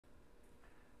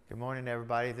Good morning,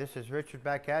 everybody. This is Richard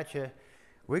back at you.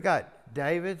 We got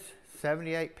David's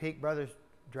 78 Peak Brothers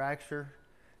Dragster.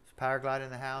 It's Powerglide in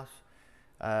the house.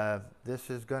 This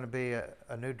is going to be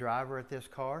a new driver at this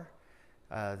car.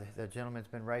 The gentleman's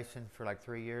been racing for like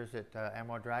 3 years at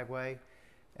Amwell Dragway,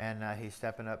 and he's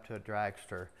stepping up to a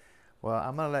dragster. Well,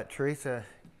 I'm going to let Teresa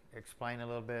explain a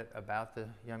little bit about the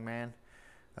young man,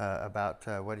 about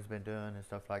what he's been doing and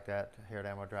stuff like that here at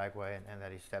Amwell Dragway, and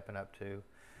that he's stepping up to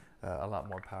a lot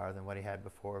more power than what he had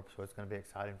before, so it's going to be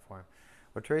exciting for him.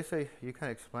 Well, Teresa, you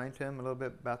kind of explain to him a little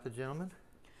bit about the gentleman?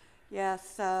 Yeah,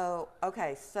 so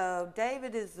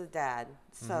David is the dad.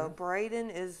 So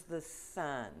Braden is the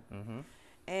son.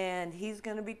 And he's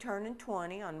going to be turning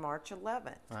 20 on March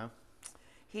 11th.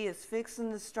 He is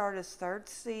fixing to start his third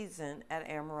season at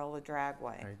Amarillo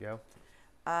Dragway. There you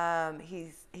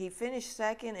go. He finished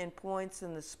second in points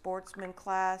in the sportsman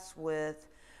class with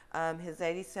his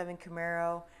 87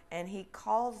 Camaro, and he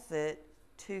calls it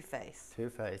Two-Face.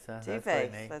 Two-Face, huh?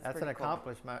 Two-Face. That's an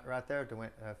accomplishment right there to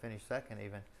finish second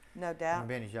even. No doubt.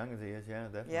 Being as young as he is, yeah,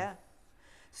 definitely. Yeah.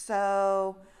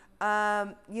 So,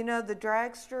 you know, the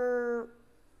dragster,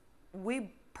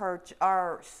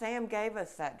 Sam gave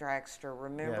us that dragster,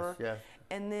 remember? Yes, yes.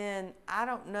 And then, I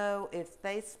don't know if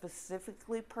they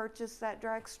specifically purchased that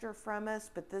dragster from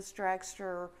us, but this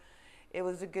dragster, it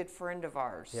was a good friend of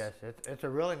ours. Yes, it's a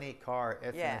really neat car.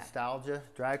 It's a nostalgia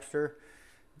dragster.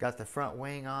 Got the front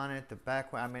wing on it, the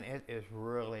back wing. I mean, it is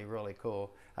really, really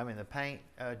cool. I mean, the paint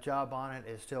job on it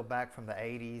is still back from the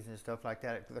 80s and stuff like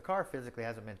that. The car physically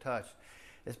hasn't been touched.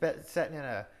 It's been sitting in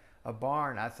a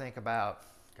barn, I think, about,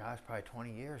 gosh, probably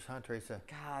 20 years, huh, Teresa?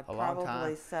 God, a long time.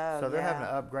 Probably so. So they're having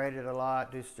to upgrade it a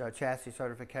lot, do chassis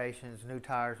certifications, new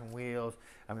tires and wheels.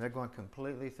 I mean, they're going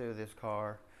completely through this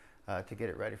car to get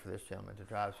it ready for this gentleman to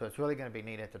drive. So it's really going to be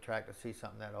neat at the track to see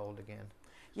something that old again.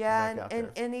 Yeah,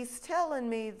 and he's telling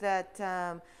me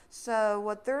that, so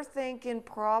what they're thinking,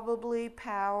 probably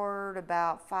powered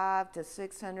about 500 to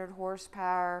 600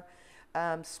 horsepower,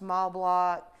 small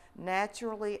block,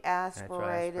 naturally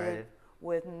aspirated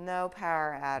with no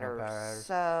power adders.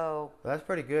 So well, that's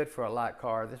pretty good for a light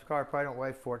car. This car probably don't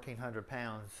weigh 1,400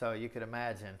 pounds, so you could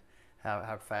imagine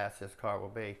how fast this car will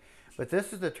be. But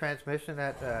this is the transmission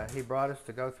that he brought us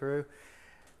to go through.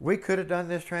 We could have done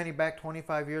this training back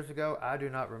 25 years ago. I do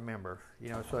not remember, you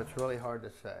know, so it's really hard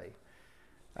to say.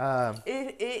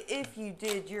 If you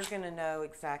did, you're going to know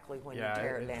exactly when you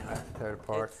tear it down. Tear it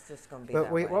apart. It's just going to be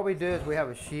that way. What we do is we have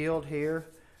a shield here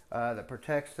that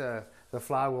protects the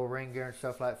flywheel ring gear and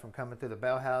stuff like that from coming through the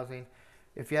bell housing.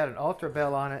 If you had an ultra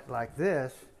bell on it like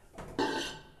this,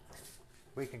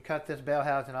 we can cut this bell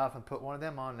housing off and put one of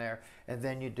them on there, and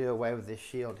then you do away with this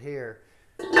shield here.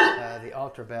 The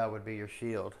ultra bell would be your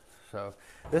shield. So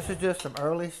this is just some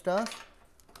early stuff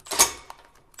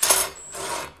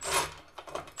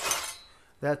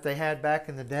that they had back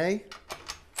in the day,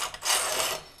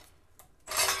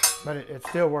 but it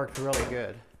still works really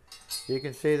good. You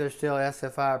can see they're still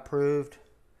SFI approved,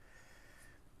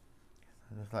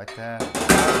 just like that.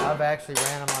 I've actually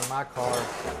ran them on my car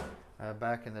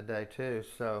back in the day too.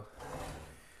 So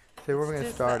see, we're going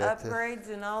to start at the upgrades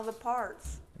and all the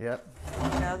parts. Yep.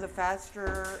 You know, the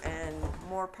faster and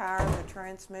more power the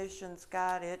transmission's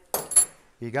got, it.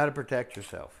 You got to protect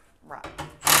yourself. Right.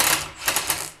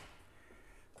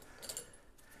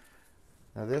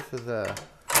 Now this is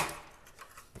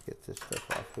get this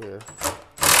stuff off here.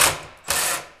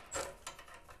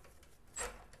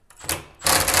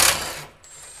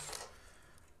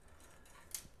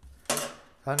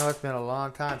 I know it's been a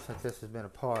long time since this has been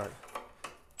apart.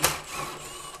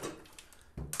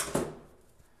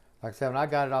 Like I said, when I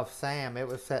got it off Sam, it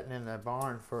was sitting in the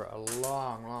barn for a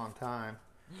long, long time.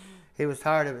 He was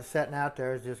tired of it sitting out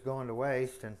there, it's just going to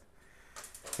waste, and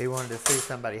he wanted to see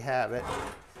somebody have it.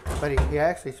 But he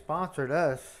actually sponsored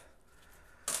us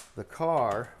the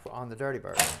car on the Dirty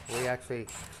Bird. We actually,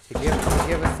 he gave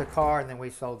us the car, and then we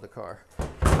sold the car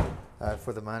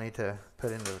for the money to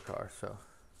put into the car. So,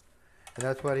 and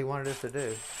that's what he wanted us to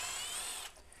do.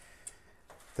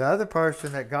 The other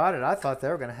person that got it, I thought they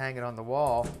were going to hang it on the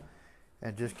wall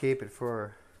and just keep it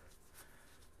for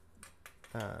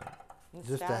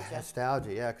just a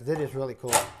nostalgia. Yeah, because it is really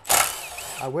cool.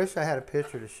 I wish I had a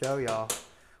picture to show y'all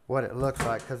what it looks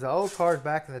like, because the old cars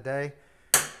back in the day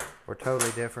were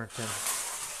totally different than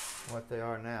what they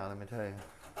are now, let me tell you.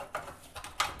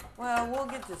 Well, we'll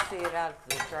get to see it out at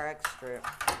the drag strip.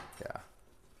 Yeah.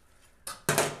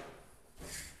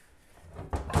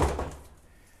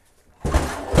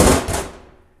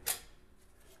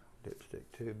 Dipstick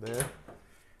tube there.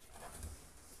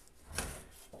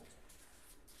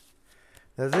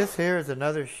 Now this here is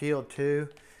another shield too.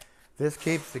 This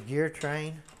keeps the gear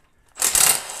train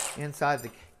inside the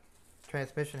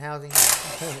transmission housing,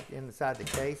 inside the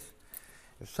case.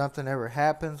 If something ever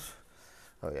happens,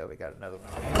 oh yeah, we got another one.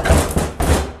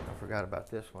 I forgot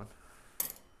about this one.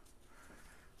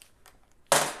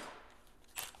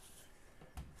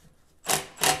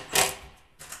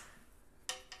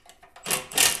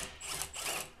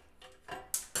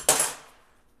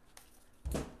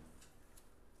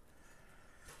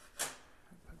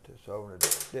 Put this over in a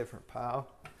different pile.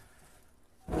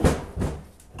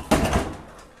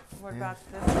 What about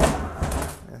this one?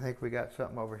 I think we got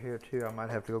something over here too. I might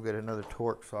have to go get another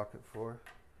torque socket for.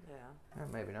 Yeah.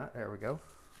 Maybe not. There we go.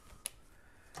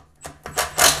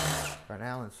 For an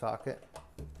Allen socket.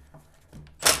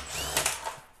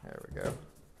 There we go.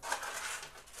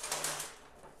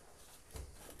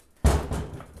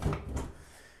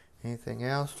 Anything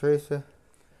else, Teresa?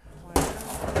 Well,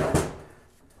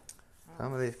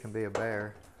 Some of these can be a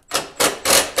bear.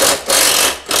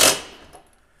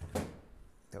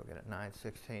 Go get a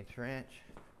 9/16 wrench.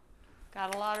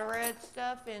 got a lot of red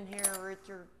stuff in here,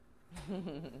 Richard.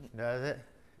 Does it?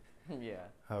 Yeah.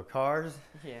 Oh, cars?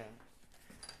 Yeah.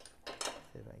 See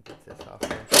if I can get this off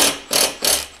here.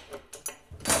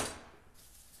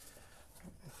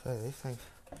 So these things,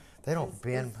 they don't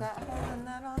bend. Is that holding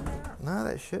that on there? No,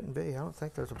 that shouldn't be. I don't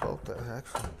think there's a bolt there,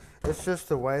 actually. It's just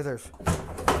the way they're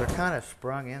kind of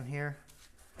sprung in here.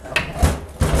 You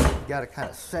got to kind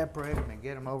of separate them and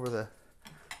get them over the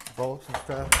bolts and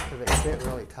stuff because they fit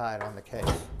really tight on the case.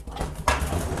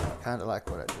 Kind of like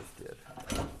what I just did.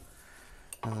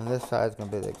 And then this side's going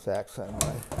to be the exact same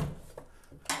way.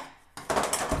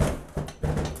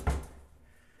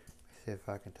 See if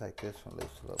I can take this one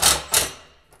loose a little bit.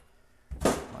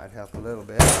 Might help a little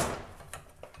bit.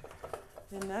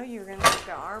 Didn't know you were going to make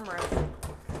an arm wrestle.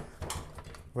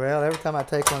 Well, every time I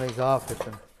take one of these off, it's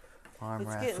an arm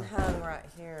It's wrestle. getting hung right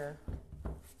here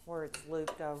where it's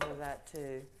looped over that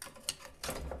too.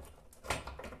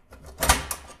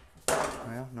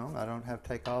 Well, no, I don't have to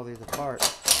take all these apart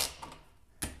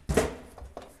to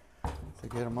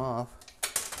get them off.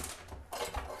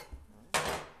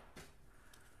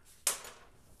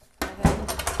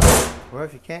 Well,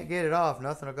 if you can't get it off,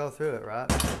 nothing will go through it,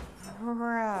 right?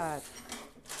 Right.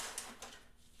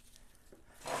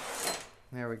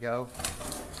 There we go.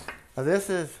 Now this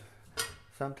is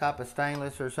some type of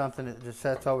stainless or something that just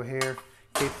sets over here.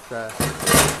 Keeps,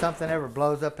 if something ever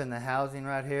blows up in the housing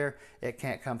right here, it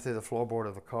can't come through the floorboard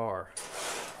of the car.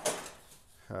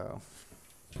 So,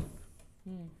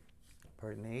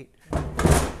 pretty neat.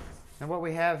 And what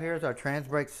we have here is our trans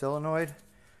brake solenoid.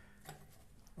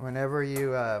 Whenever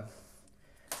you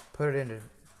put it into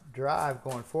drive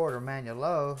going forward or manual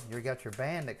low, you got your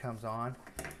band that comes on,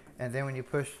 and then when you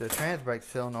push the trans brake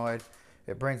solenoid,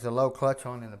 it brings the low clutch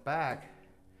on in the back,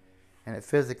 and it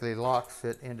physically locks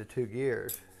it into 2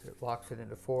 gears. It locks it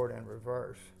into forward and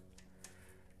reverse.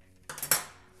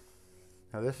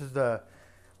 Now this is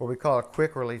what we call a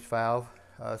quick release valve.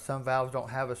 Some valves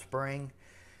don't have a spring,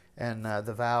 and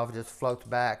the valve just floats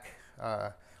back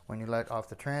when you let off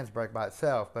the trans brake by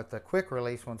itself. But the quick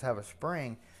release ones have a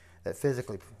spring that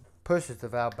physically pushes the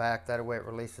valve back. That way it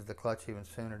releases the clutch even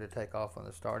sooner to take off on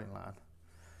the starting line.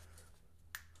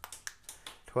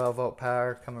 12-volt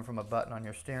power coming from a button on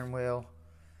your steering wheel.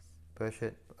 Push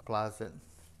it, applies it.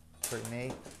 Pretty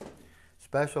neat.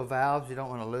 Special valves, you don't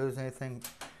want to lose anything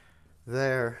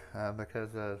there because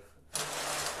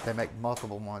they make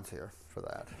multiple ones here for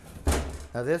that.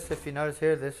 Now this, if you notice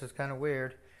here, this is kind of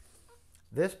weird.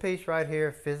 This piece right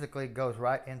here physically goes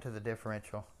right into the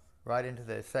differential, right into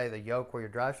the, say, the yoke where your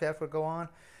drive shaft would go on.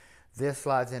 This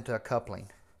slides into a coupling.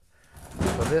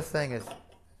 So this thing is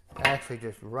actually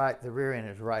just right, the rear end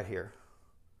is right here.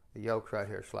 The yoke right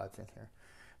here slides in here.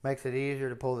 Makes it easier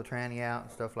to pull the tranny out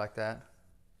and stuff like that.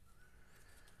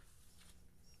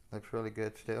 Looks really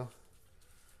good still.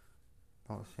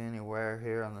 Don't see any wear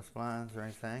here on the splines or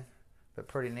anything, but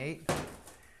pretty neat.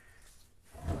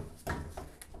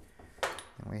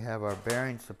 And we have our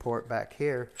bearing support back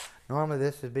here. Normally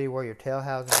this would be where your tail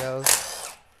housing goes.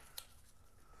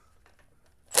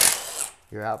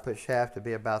 Your output shaft would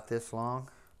be about this long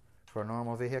for a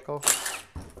normal vehicle.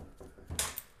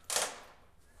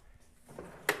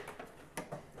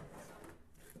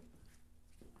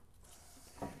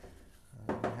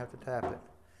 You have to tap it.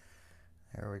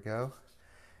 There we go.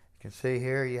 You can see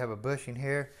here you have a bushing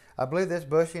here. I believe this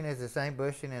bushing is the same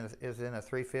bushing as is in a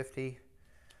 350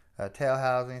 tail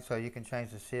housing, so you can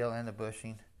change the seal and the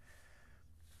bushing.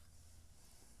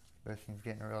 Bushing's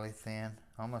getting really thin,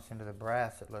 almost into the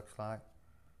brass it looks like.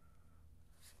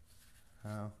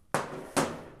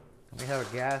 We have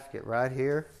a gasket right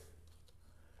here.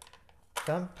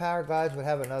 Some Powerglides would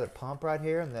have another pump right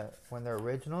here when they're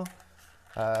original.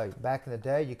 Back in the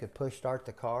day, you could push start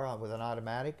the car on with an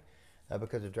automatic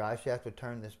because the drive shaft would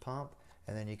turn this pump,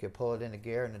 and then you could pull it into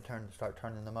gear and then start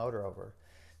turning the motor over.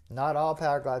 Not all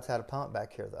Powerglides had a pump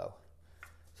back here though.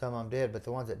 Some of them did, but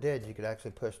the ones that did, you could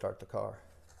actually push start the car.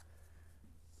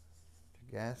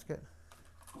 Gasket.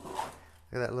 Look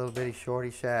at that little bitty shorty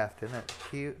shaft. Isn't that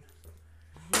cute?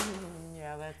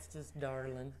 Yeah, that's just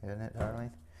darling. Isn't it,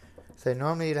 darling? So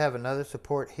normally you'd have another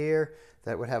support here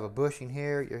that would have a bushing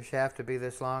here. Your shaft would be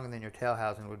this long, and then your tail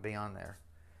housing would be on there.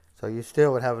 So you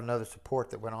still would have another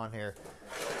support that went on here.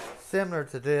 Similar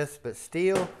to this, but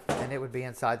steel, and it would be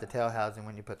inside the tail housing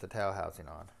when you put the tail housing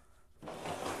on.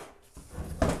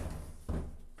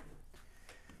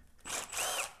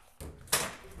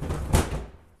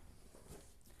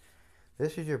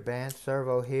 This is your band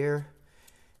servo here.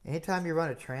 Anytime you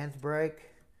run a trans brake,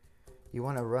 you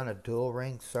want to run a dual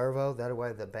ring servo. That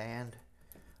way the band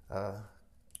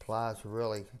plies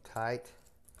really tight.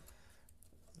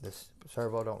 This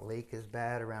servo don't leak as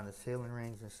bad around the sealing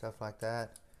rings and stuff like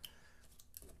that.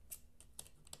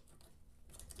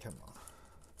 Come on.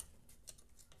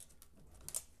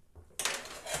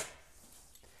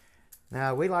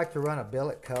 Now we like to run a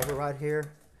billet cover right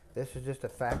here. This is just a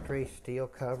factory steel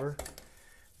cover.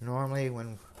 Normally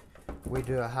when we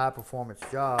do a high performance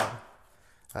job,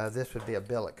 this would be a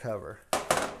billet cover.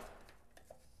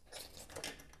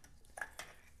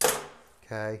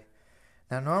 Okay.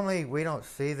 Now normally we don't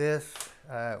see this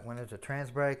when there's a trans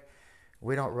brake.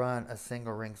 We don't run a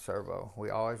single ring servo.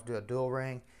 We always do a dual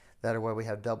ring. That way we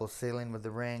have double sealing with the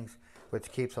rings,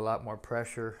 which keeps a lot more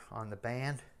pressure on the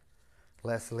band,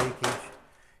 less leakage,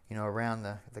 you know, around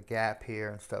the gap here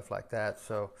and stuff like that.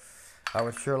 So I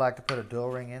would sure like to put a dual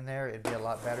ring in there. It'd be a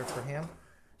lot better for him.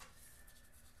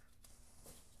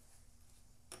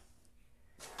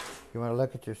 You want to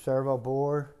look at your servo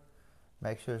bore.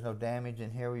 Make sure there's no damage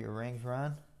in here where your rings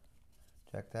run.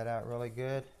 Check that out really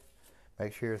good.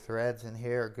 Make sure your threads in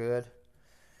here are good.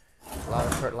 A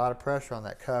lot of pressure on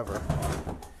that cover.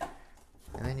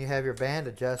 And then you have your band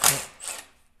adjustment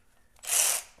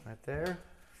right there.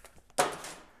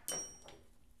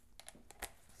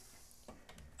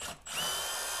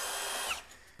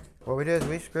 What we do is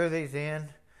we screw these in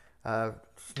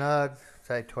snug,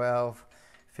 say 12,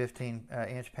 15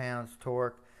 inch-pounds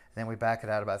torque, and then we back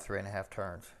it out about 3.5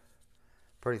 turns.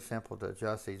 Pretty simple to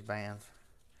adjust these bands.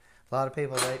 A lot of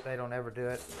people, they don't ever do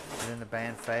it, and then the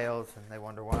band fails and they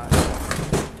wonder why.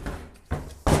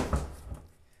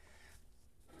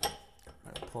 I'm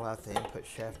gonna pull out the input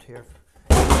shaft here.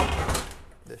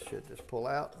 This should just pull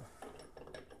out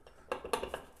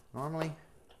normally.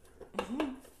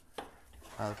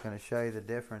 I was going to show you the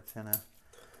difference in a,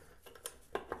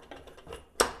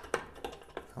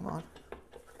 come on.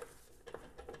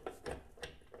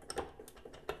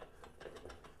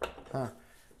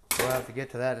 We'll have to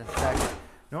get to that in a second.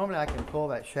 Normally I can pull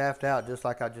that shaft out just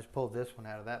like I just pulled this one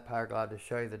out of that Powerglide to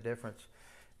show you the difference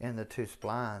in the two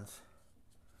splines.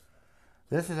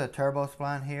 This is a turbo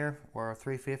spline here where a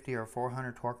 350 or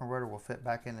 400 torque converter will fit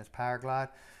back in this Powerglide.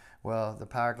 Well, the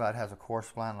Powerglide has a core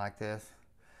spline like this.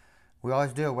 We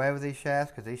always do away with these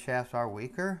shafts because these shafts are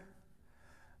weaker.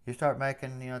 You start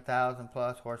making,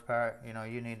 1,000+ horsepower,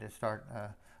 you need to start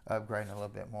upgrading a little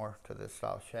bit more to this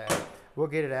style shaft. We'll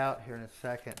get it out here in a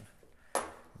second and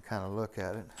kind of look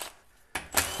at it.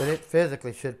 But it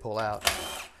physically should pull out.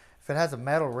 If it has a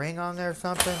metal ring on there or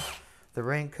something, the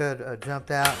ring could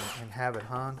jump out and have it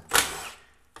hung.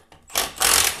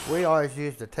 We always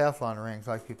use the Teflon rings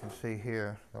like you can see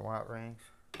here, the white rings.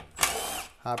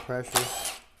 High pressure.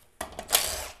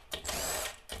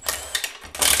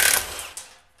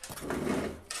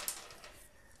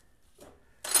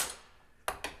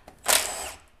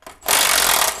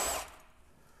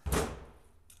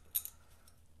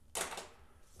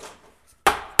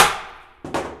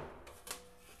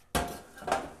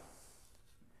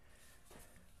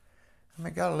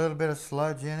 It got a little bit of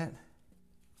sludge in it.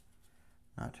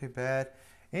 Not too bad.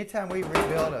 Anytime we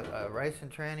rebuild a racing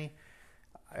tranny,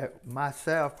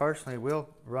 myself personally will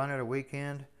run it a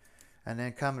weekend and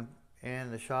then come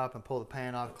in the shop and pull the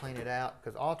pan off, clean it out,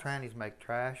 because all trannies make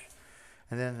trash.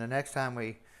 And then the next time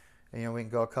we can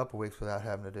go a couple weeks without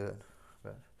having to do it.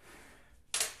 But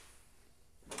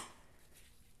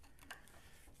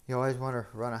you always want to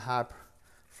run a high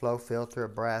flow filter, a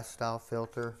brass style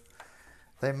filter.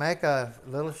 They make a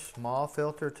little small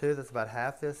filter too that's about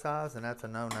half this size, and that's a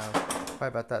no-no. Probably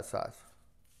about that size.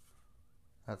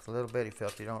 That's a little bitty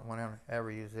filter. You don't want to ever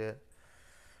use it.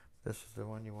 This is the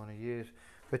one you want to use.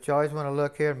 But you always want to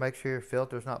look here and make sure your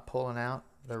filter's not pulling out.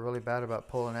 They're really bad about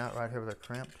pulling out right here where they're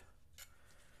crimped.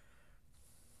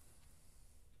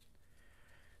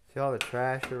 See all the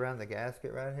trash around the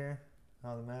gasket right here?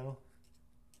 All the metal?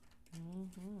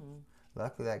 Mm-hmm.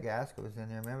 Luckily that gasket was in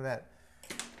there. Remember that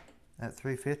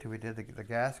 350 we did, the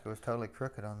gasket was totally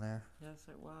crooked on there. Yes,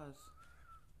 it was.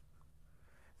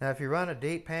 Now if you run a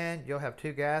deep pan, you'll have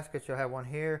 2 gaskets. You'll have one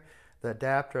here, the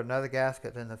adapter, another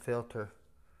gasket, then the filter.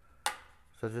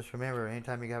 So just remember,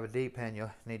 anytime you have a deep pan,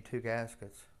 you'll need 2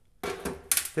 gaskets.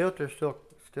 Filter's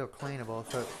still cleanable,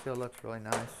 so it still looks really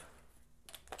nice.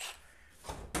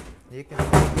 You can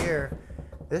see here,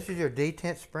 this is your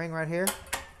detent spring right here.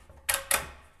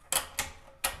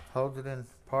 Holds it in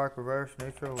park, reverse,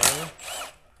 neutral, whatever.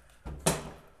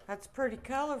 That's pretty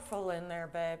colorful in there,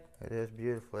 babe. It is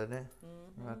beautiful, isn't it?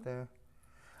 Mm-hmm. Right there.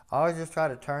 I always just try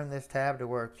to turn this tab to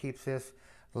where it keeps this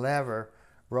lever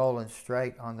rolling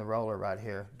straight on the roller right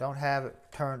here. Don't have it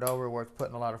turned over where it's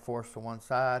putting a lot of force to one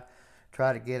side.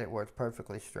 Try to get it where it's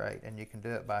perfectly straight, and you can do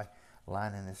it by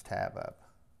lining this tab up.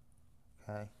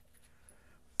 Okay.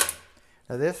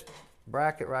 Now this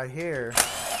bracket right here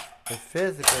is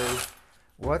physically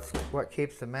what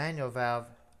keeps the manual valve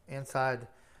inside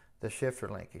the shifter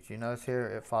linkage. You notice here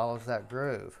it follows that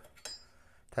groove.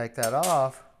 Take that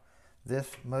off, this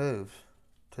moves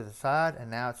to the side, and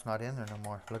now it's not in there no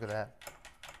more. Look at that.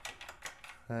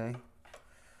 Okay.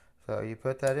 So you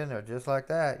put that in there just like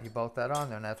that. You bolt that on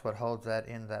there, and that's what holds that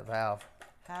into that valve.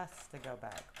 Has to go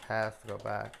back. Has to go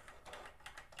back.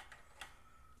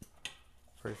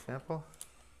 Pretty simple.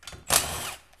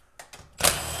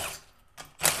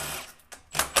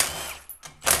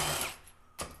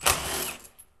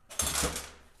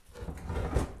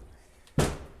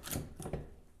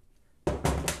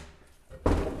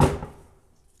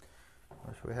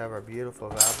 We have our beautiful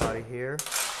valve body here.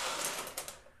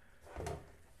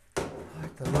 I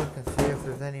like to look and see if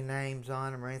there's any names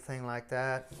on them or anything like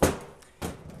that.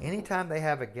 Anytime they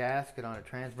have a gasket on a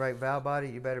trans brake valve body,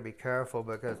 you better be careful,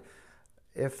 because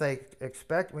if they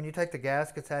expect, when you take the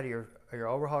gaskets out of your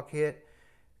overhaul kit,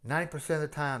 90% of the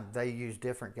time they use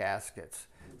different gaskets.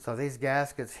 So these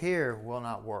gaskets here will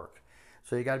not work.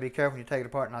 So you got to be careful when you take it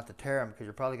apart not to tear them, because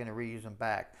you're probably going to reuse them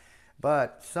back.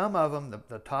 But some of them,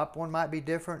 the top one might be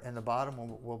different, and the bottom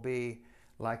will be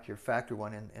like your factory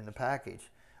one in the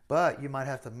package. But you might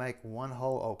have to make one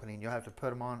hole opening. You'll have to put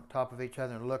them on top of each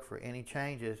other and look for any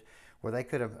changes where they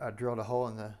could have drilled a hole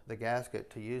in the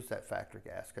gasket to use that factory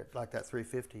gasket, like that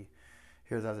 350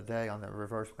 here the other day on the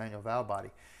reverse manual valve body.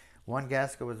 One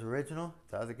gasket was original,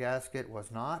 the other gasket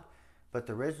was not. But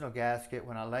the original gasket,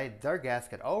 when I laid their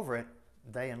gasket over it,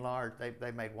 they enlarged,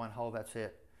 they made one hole, that's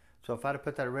it. So if I'd have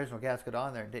put that original gasket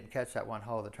on there and didn't catch that one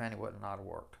hole, the tranny wouldn't not have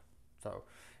worked. So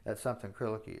that's something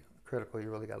critical you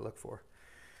really got to look for.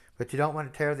 But you don't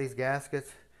want to tear these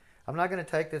gaskets. I'm not going to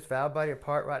take this valve body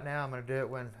apart right now. I'm going to do it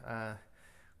when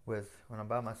I'm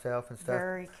by myself and stuff.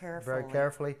 Very carefully. Very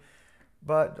carefully.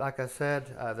 But like I said,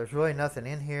 there's really nothing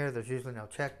in here. There's usually no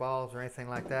check balls or anything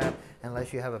like that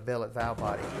unless you have a billet valve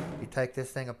body. You take this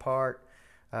thing apart.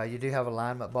 You do have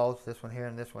alignment bolts, this one here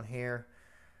and this one here.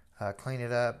 Clean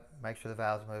it up, make sure the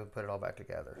valves move, put it all back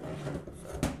together.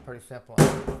 So pretty simple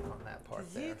on that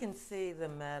part there. You can see the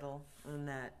metal in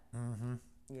that. Mm-hmm.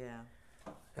 Yeah.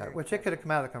 Which it could have come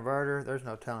out of the converter. There's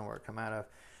no telling where it come out of.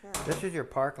 Sure. This is your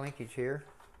park linkage here.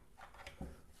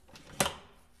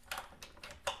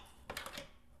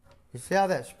 You see how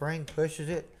that spring pushes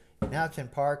it? Now it's in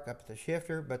park up at the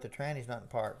shifter, but the tranny's not in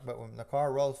park. But when the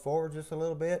car rolls forward just a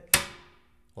little bit,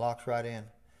 locks right in.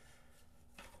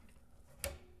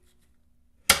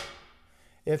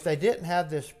 If they didn't have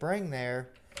this spring there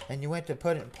and you went to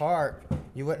put it in park,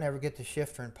 you wouldn't ever get the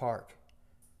shifter in park,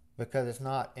 because it's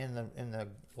not in the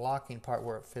locking part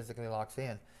where it physically locks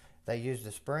in. They use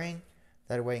the spring,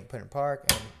 that way you can put it in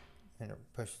park, and it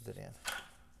pushes it in.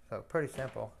 So pretty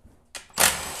simple.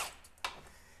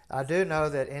 I do know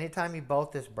that anytime you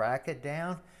bolt this bracket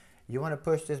down, you want to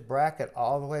push this bracket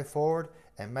all the way forward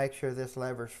and make sure this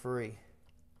lever's free.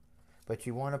 But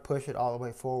you want to push it all the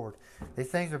way forward. These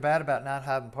things are bad about not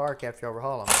having park after you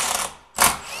overhaul them.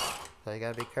 So you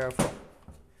got to be careful.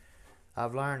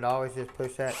 I've learned to always just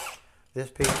push this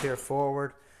piece here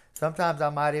forward. Sometimes I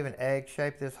might even egg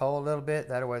shape this hole a little bit.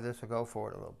 That way this will go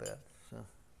forward a little bit. So.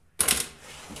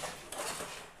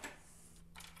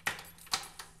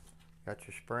 Got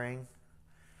your spring.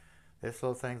 This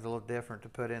little thing's a little different to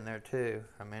put in there too.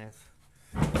 I mean, it's...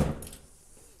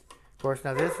 Of course,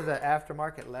 now this is an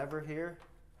aftermarket lever here.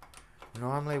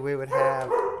 Normally we would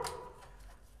have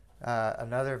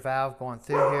another valve going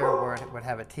through here where it would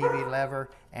have a TV lever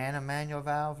and a manual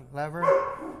valve lever,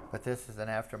 but this is an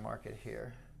aftermarket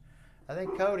here. I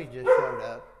think Cody just showed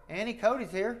up. Annie,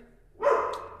 Cody's here.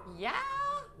 Yeah.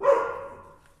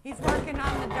 He's working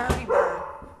on the Dirty Bird.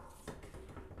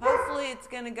 Hopefully it's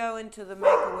going to go into the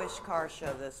Make-A-Wish car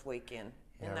show this weekend.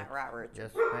 Isn't that right, Richard?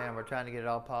 Yes, ma'am. We're trying to get it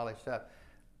all polished up.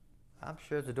 I'm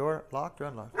sure is the door locked or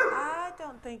unlocked? I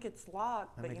don't think it's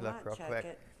locked, Let but me you look might real check quick.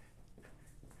 it.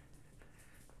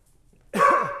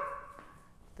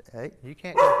 Hey, you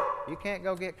can't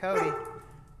go get Cody. You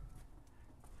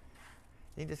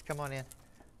can just come on in.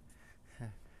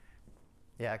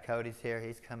 Yeah, Cody's here.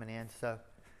 He's coming in, so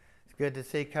it's good to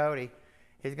see Cody.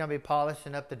 He's going to be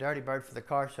polishing up the Dirty Bird for the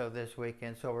car show this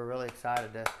weekend, so we're really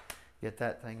excited to get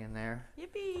that thing in there.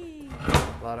 Yippee!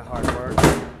 A lot of hard work.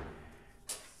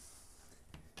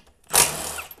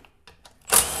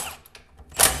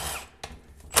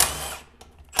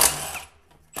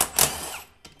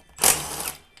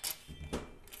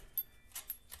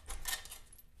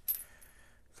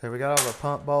 So we got all the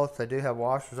pump bolts. They do have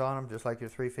washers on them, just like your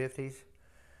 350s.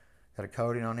 Got a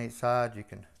coating on each side. You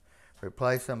can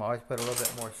replace them. Always put a little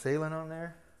bit more sealant on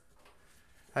there.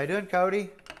 How you doing,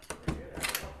 Cody?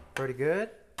 Pretty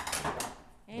good.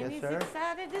 And Yes, he's sir.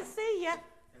 excited to see you.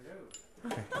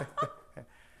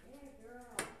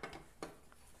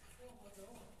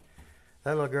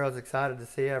 That little girl's excited to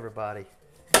see everybody.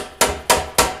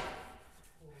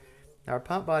 Our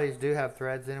pump bodies do have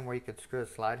threads in them where you could screw a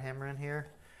slide hammer in here.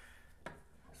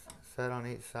 Set on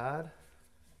each side.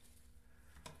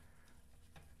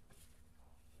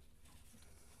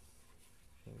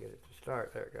 You can get it to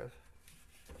start. There it goes.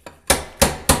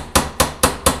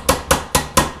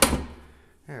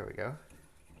 There we go.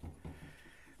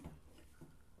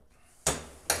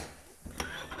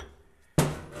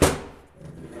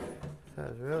 So I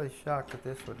was really shocked that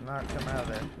this would not come out of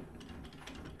there.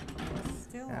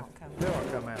 Still Yeah, won't come still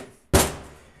won't come out.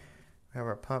 We have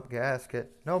our pump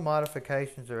gasket. No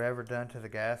modifications are ever done to the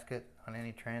gasket on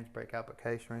any trans brake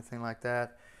application or anything like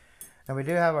that. And we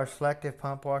do have our selective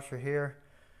pump washer here.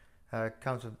 It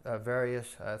comes with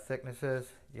various thicknesses.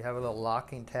 You have a little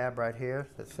locking tab right here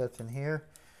that sits in here.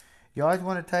 You always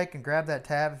want to take and grab that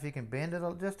tab if you can bend it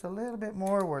just a little bit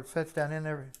more where it sits down in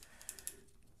there.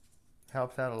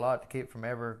 Helps out a lot to keep from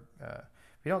ever,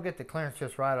 if you don't get the clearance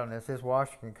just right on this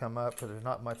washer can come up because there's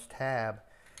not much tab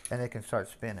and it can start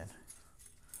spinning.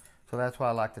 So that's why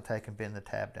I like to take and bend the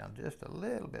tab down just a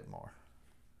little bit more.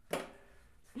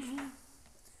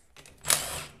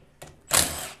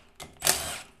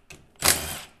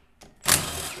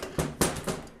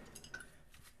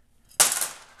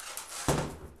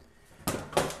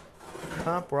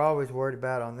 Pump we're always worried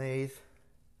about on these.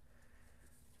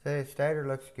 The stator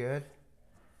looks good.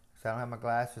 So I don't have my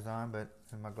glasses on, but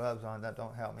and my gloves on, that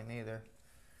don't help me neither.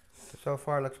 So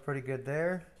far it looks pretty good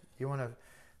there. You want to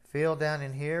feel down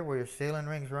in here where your sealing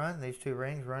rings run. These two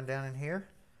rings run down in here.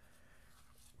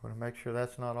 Want to make sure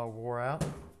that's not all wore out.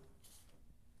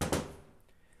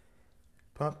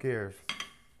 Pump gears.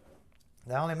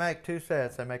 They only make 2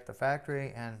 sets. They make the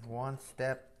factory and 1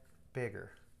 step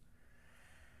bigger.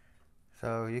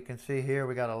 So you can see here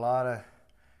we got a lot of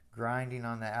grinding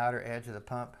on the outer edge of the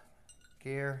pump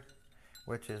gear,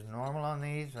 which is normal on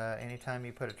these. Anytime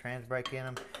you put a trans brake in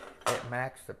them, it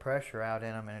maxes the pressure out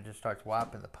in them and it just starts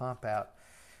wiping the pump out.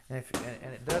 And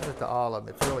it does it to all of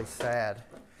them. It's really sad.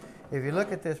 If you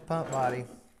look at this pump body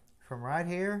from right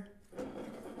here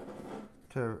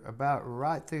to about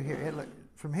right through here,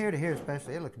 from here to here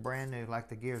especially, it looks brand new, like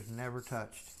the gear's never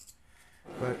touched.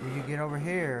 But when you get over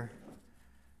here,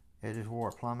 it just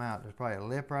wore plumb out. There's probably a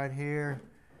lip right here.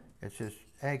 It's just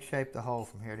egg-shaped the hole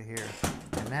from here to here.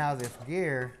 And now this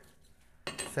gear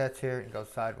sets here and goes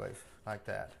sideways like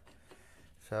that.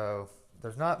 So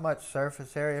there's not much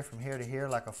surface area from here to here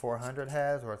like a 400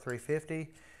 has or a 350.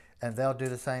 And they'll do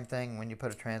the same thing when you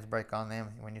put a trans brake on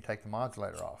them when you take the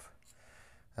modulator off.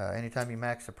 Anytime you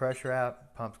max the pressure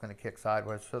out, pump's going to kick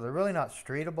sideways. So they're really not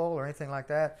streetable or anything like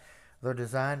that. They're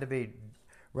designed to be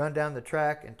run down the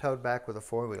track and towed back with a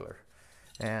 4-wheeler.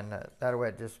 And that way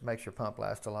it just makes your pump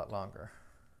last a lot longer.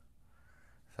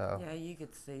 So Yeah, you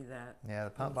could see that. yeah, the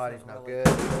pump It's body's no really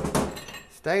good.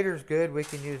 Stator's good, we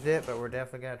can use it, but we're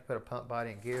definitely going to have to put a pump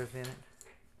body and gears in it.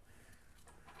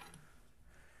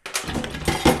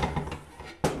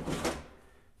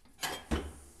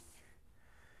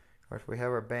 Of course, we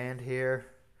have our band here,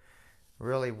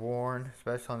 really worn,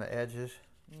 especially on the edges.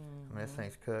 I mean, this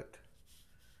thing's cooked.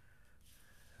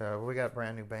 So we got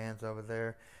brand new bands over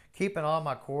there. Keeping all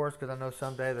my cores because I know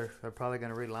someday they're probably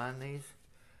going to reline these.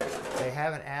 They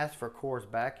haven't asked for cores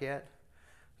back yet,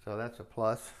 so that's a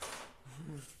plus.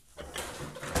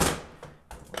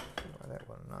 That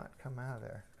will not come out of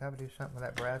there. Got to do something with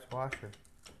that brass washer.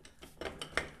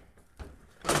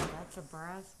 That's a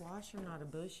brass washer, not a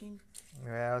bushing.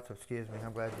 Yeah, excuse me.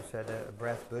 I'm glad you said that. A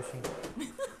brass bushing.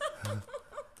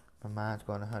 My mind's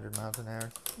going 100 miles an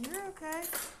hour. You're okay.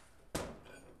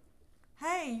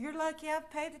 Hey, you're lucky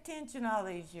I've paid attention all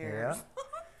these years. Yeah.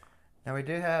 Now we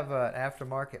do have an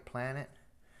aftermarket Planet.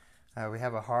 We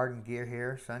have a hardened gear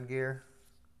here, sun gear.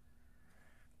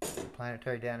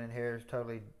 Planetary down in here is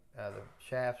totally, the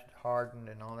shaft's hardened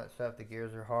and all that stuff. The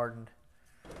gears are hardened.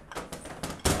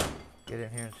 Get in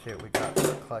here and see what we got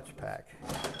for a clutch pack.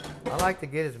 I like to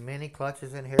get as many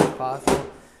clutches in here as possible,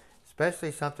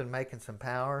 especially something making some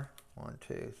power. 1,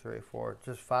 2, 3, 4,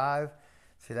 just 5.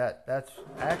 See that's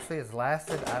actually has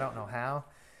lasted. I don't know how.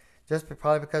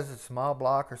 Probably because it's a small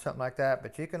block or something like that.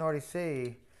 But you can already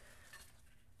see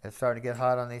it's starting to get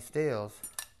hot on these steels.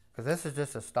 Because this is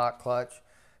just a stock clutch,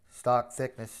 stock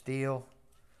thickness steel.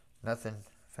 Nothing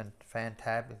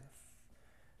fantabulous.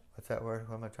 What's that word?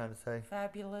 What am I trying to say?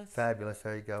 Fabulous. Fabulous,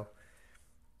 there you go.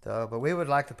 So, but we would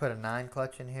like to put a 9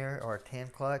 clutch in here or a 10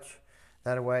 clutch.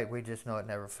 That way we just know it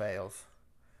never fails.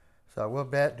 So we'll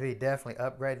be definitely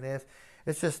upgrading this.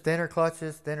 It's just thinner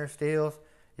clutches, thinner steels.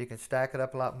 You can stack it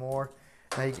up a lot more.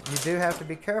 Now you do have to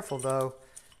be careful though.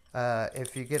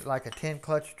 If you get like a 10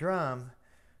 clutch drum,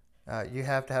 you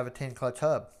have to have a 10 clutch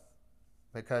hub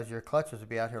because your clutches will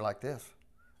be out here like this.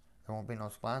 There won't be no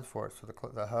splines for it, so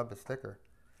the hub is thicker.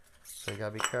 So you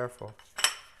gotta be careful.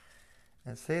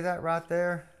 And see that right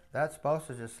there? That's supposed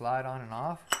to just slide on and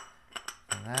off.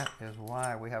 And that is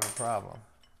why we have a problem.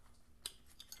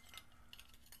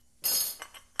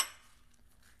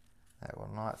 That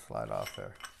will not slide off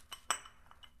there.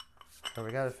 So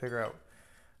we got to figure out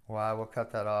why. We'll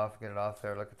cut that off, get it off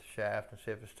there, look at the shaft and see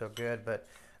if it's still good. But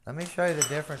let me show you the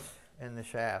difference in the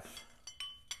shafts.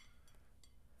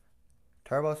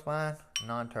 Turbo spline,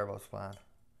 non-turbo spline.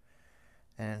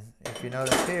 And if you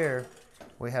notice here,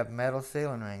 we have metal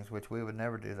sealing rings, which we would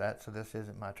never do that. So this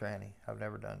isn't my tranny. I've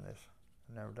never done this.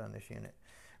 I've never done this unit.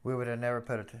 We would have never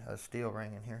put a steel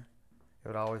ring in here. It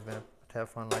would have always been a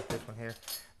Teflon like this one here.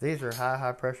 These are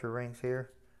high pressure rings here.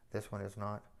 This one is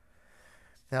not.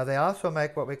 Now they also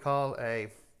make what we call a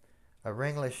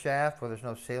ringless shaft where there's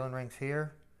no sealing rings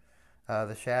here.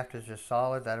 The shaft is just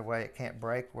solid. That way it can't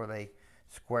break where they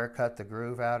square cut the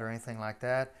groove out or anything like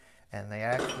that. And they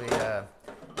actually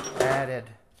added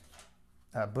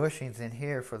bushings in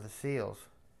here for the seals.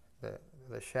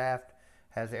 The shaft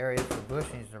has areas for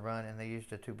bushings to run, and they used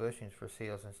the 2 bushings for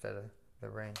seals instead of the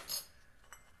rings.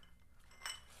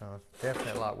 So it's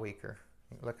definitely a lot weaker.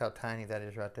 Look how tiny that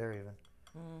is right there even.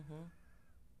 Mm-hmm.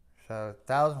 So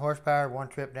 1,000 horsepower, 1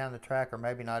 trip down the track, or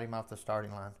maybe not even off the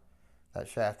starting line. That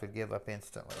shaft would give up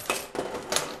instantly.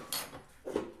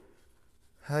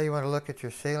 You want to look at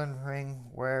your sealing ring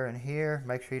wear in here.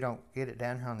 Make sure you don't get it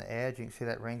down here on the edge. You can see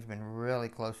that ring's been really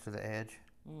close to the edge.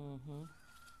 Mm-hmm.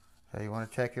 So you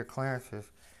want to check your clearances.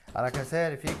 Like I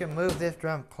said, if you can move this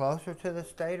drum closer to the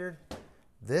stator,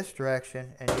 this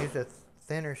direction, and use a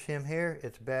thinner shim here,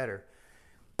 it's better.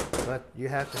 But you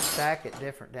have to stack it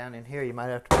different down in here. You might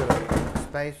have to put a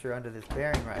spacer under this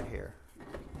bearing right here.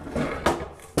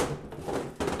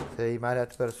 So you might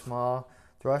have to put a small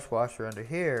thrust washer under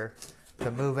here to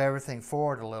move everything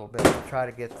forward a little bit and try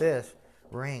to get this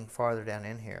ring farther down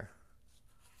in here.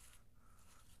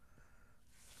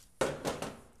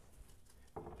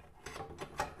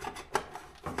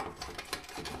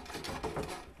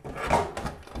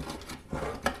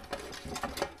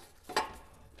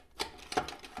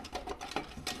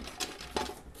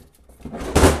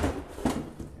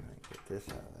 Get this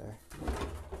out of there.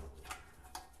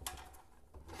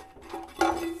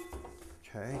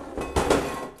 Okay.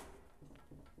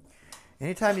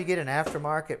 Anytime you get an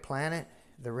aftermarket Planet,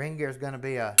 the ring gear is going to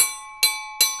be a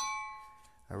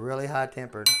really high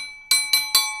tempered.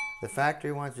 The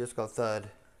factory ones just go thud.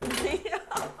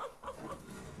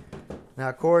 Now,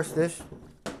 of course, this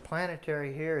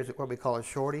planetary here is what we call a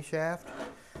shorty shaft.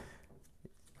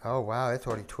 Oh, wow, it's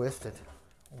already twisted.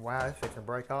 Wow, it's fixing to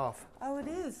break off. Oh, it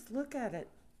is. Look at it.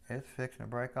 It's fixing to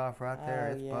break off right there.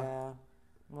 Oh, it's yeah.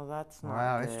 Well, that's not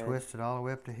wow, good. It's twisted all the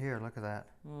way up to here. Look at that.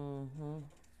 Mm-hmm.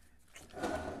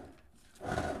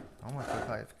 Almost looks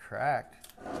like it's cracked.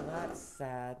 Well, that's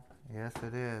sad. Yes,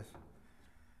 it is.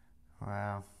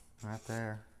 Wow, right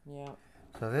there. Yeah.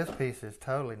 So this piece is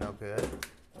totally no good.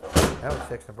 That was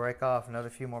fixing to break off. Another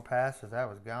few more passes, that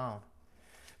was gone.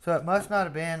 So it must not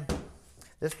have been,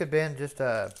 this could have been just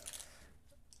a,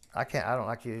 I don't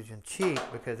like using cheap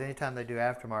because anytime they do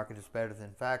aftermarket it's better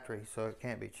than factory, so it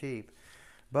can't be cheap.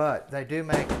 But they do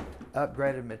make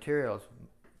upgraded materials,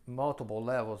 multiple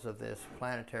levels of this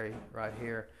planetary right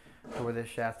here to where this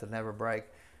shaft will never break.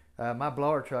 My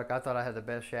blower truck, I thought I had the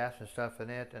best shafts and stuff in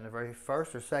it, and the very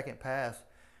first or second pass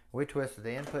we twisted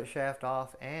the input shaft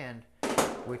off and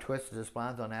we twisted the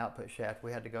splines on the output shaft.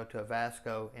 We had to go to a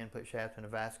Vasco input shaft and a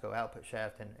Vasco output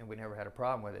shaft, and we never had a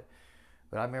problem with it.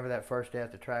 But I remember that first day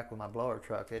at the track with my blower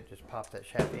truck, it just popped that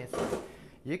shaft instantly.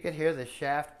 You could hear the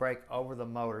shaft break over the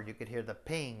motor. You could hear the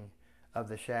ping of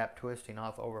the shaft twisting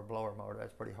off over a blower motor.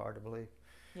 That's pretty hard to believe.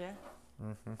 Yeah.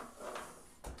 And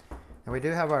we do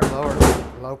have our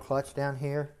low clutch down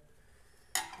here.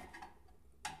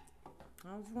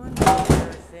 I was wondering if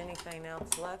there's anything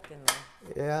else left in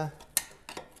there. Yeah.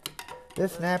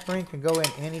 This snap ring can go in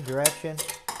any direction.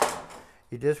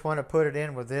 You just want to put it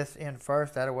in with this in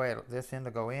first. That way this end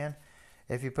will go in.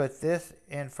 If you put this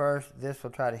in first, this will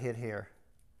try to hit here.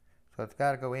 So it's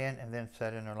got to go in and then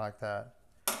set in there like that.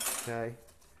 Okay.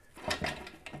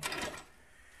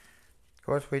 Of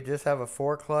course, we just have a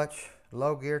 4-clutch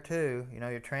low gear too. You know,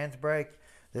 your trans brake,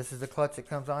 this is the clutch that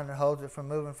comes on and holds it from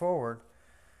moving forward.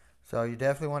 So you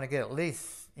definitely want to get at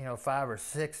least, you know, 5 or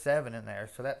 6, 7 in there.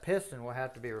 So that piston will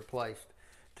have to be replaced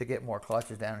to get more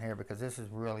clutches down here because this is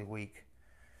really weak.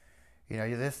 You know,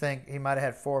 this thing, he might have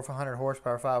had 400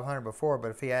 horsepower, 500 before,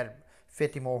 but if he added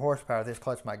 50 more horsepower, this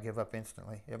clutch might give up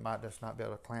instantly. It might just not be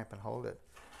able to clamp and hold it.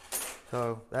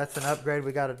 So that's an upgrade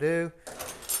we got to do.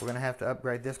 We're going to have to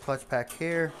upgrade this clutch pack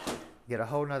here, get a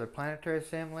whole nother planetary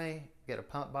assembly, get a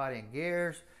pump body and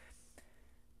gears,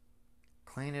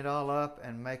 clean it all up,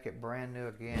 and make it brand new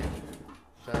again.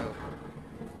 So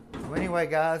anyway,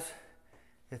 guys,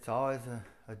 it's always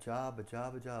a job,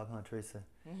 huh, Teresa?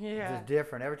 Yeah. It's just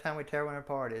different. Every time we tear one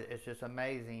apart, it's just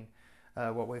amazing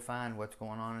what we find, what's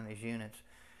going on in these units.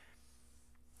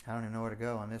 I don't even know where to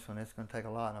go on this one. It's going to take a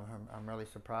lot, and I'm really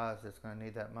surprised it's going to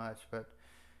need that much. But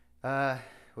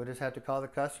we'll just have to call the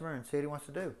customer and see what he wants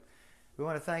to do. We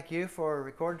want to thank you for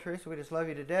recording, Teresa. We just love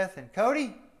you to death. And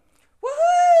Cody,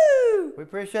 Woohoo! we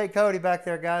appreciate Cody back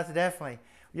there, guys, definitely.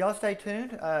 Y'all stay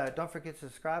tuned. Don't forget to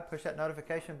subscribe, push that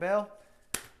notification bell.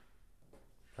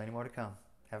 Plenty more to come.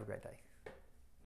 Have a great day.